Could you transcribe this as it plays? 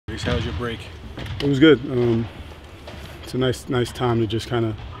Maurice, how was your break? It was good. It's a nice time to just kind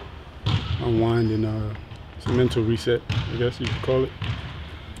of unwind and it's a mental reset, I guess you could call it.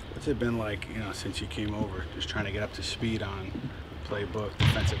 What's it been like, since you came over, just trying to get up to speed on playbook,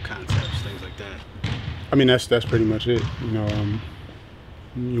 defensive concepts, things like that? I mean, that's pretty much it.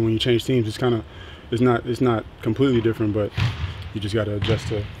 When you change teams, it's not completely different, but you just got to adjust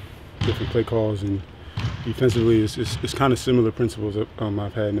to different play calls, and defensively, it's kind of similar principles that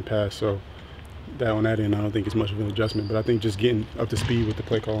I've had in the past. So that on that end, I don't think it's much of an adjustment, but I think just getting up to speed with the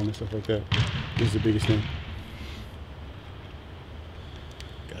play calling and stuff like that is the biggest thing.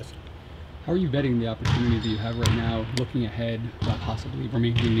 Guys, how are you vetting the opportunity that you have right now, looking ahead, possibly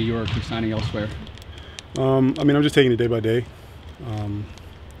remaining in New York or signing elsewhere? I mean, I'm just taking it day by day.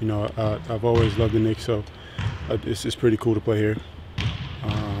 I've always loved the Knicks, so it's pretty cool to play here.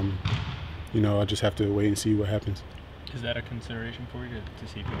 I just have to wait and see what happens. Is that a consideration for you to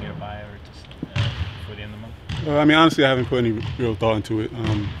see if you can get a buyout before the end of the month? I mean, honestly, I haven't put any real thought into it.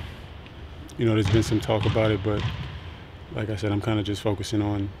 There's been some talk about it, but like I said, I'm kind of just focusing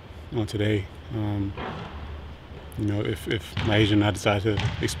on today. If my agent and I decide to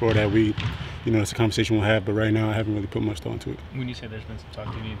explore that, it's a conversation we'll have. But right now, I haven't really put much thought into it. When you say there's been some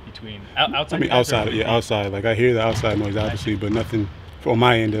talk, do you mean between outside? I mean, outside, yeah, outside. Like I hear the outside noise, obviously, but nothing, on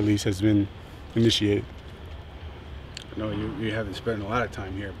my end at least, has been initiated. No, you haven't spent a lot of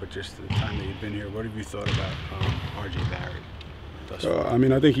time here, but just the time that you've been here, what have you thought about R.J. Barrett thus far? I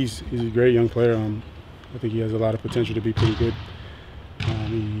mean, I think he's a great young player. I think he has a lot of potential to be pretty good.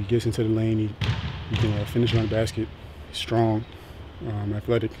 He gets into the lane. He can finish on the basket. He's strong,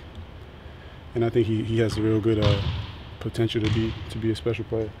 athletic, and I think he has a real good potential to be a special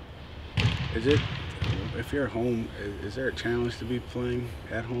player. If you're home, is there a challenge to be playing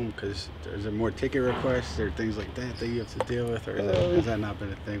at home? Because is there more ticket requests or things like that you have to deal with, or has that not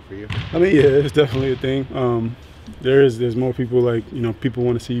been a thing for you? I mean, yeah, it's definitely a thing. There's more people, like, people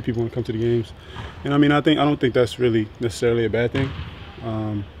want to see you, people want to come to the games, and I mean, I don't think that's really necessarily a bad thing.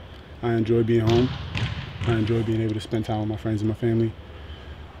 I enjoy being home. I enjoy being able to spend time with my friends and my family.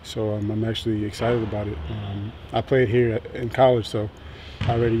 So I'm actually excited about it. I played here in college, so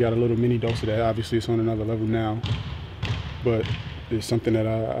I already got a little mini dose of that. Obviously, it's on another level now, but it's something that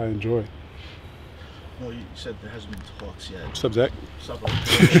I enjoy. Well, you said there hasn't been talks yet. What's up, Zach?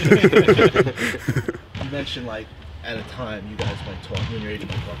 You mentioned, like, at a time you guys might talk, you and your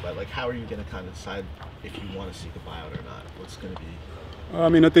agent might talk about, like, how are you going to kind of decide if you want to seek a buyout or not? What's going to be? I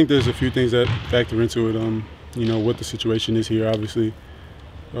mean, I think there's a few things that factor into it. What the situation is here, obviously.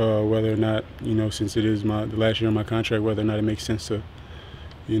 Whether or not, since it is the last year of my contract, whether or not it makes sense to,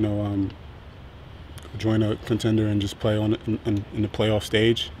 join a contender and just play in the playoff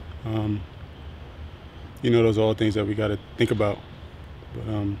stage. Those are all things that we got to think about. But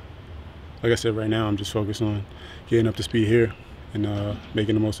like I said, right now I'm just focused on getting up to speed here and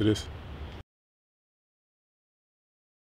making the most of this.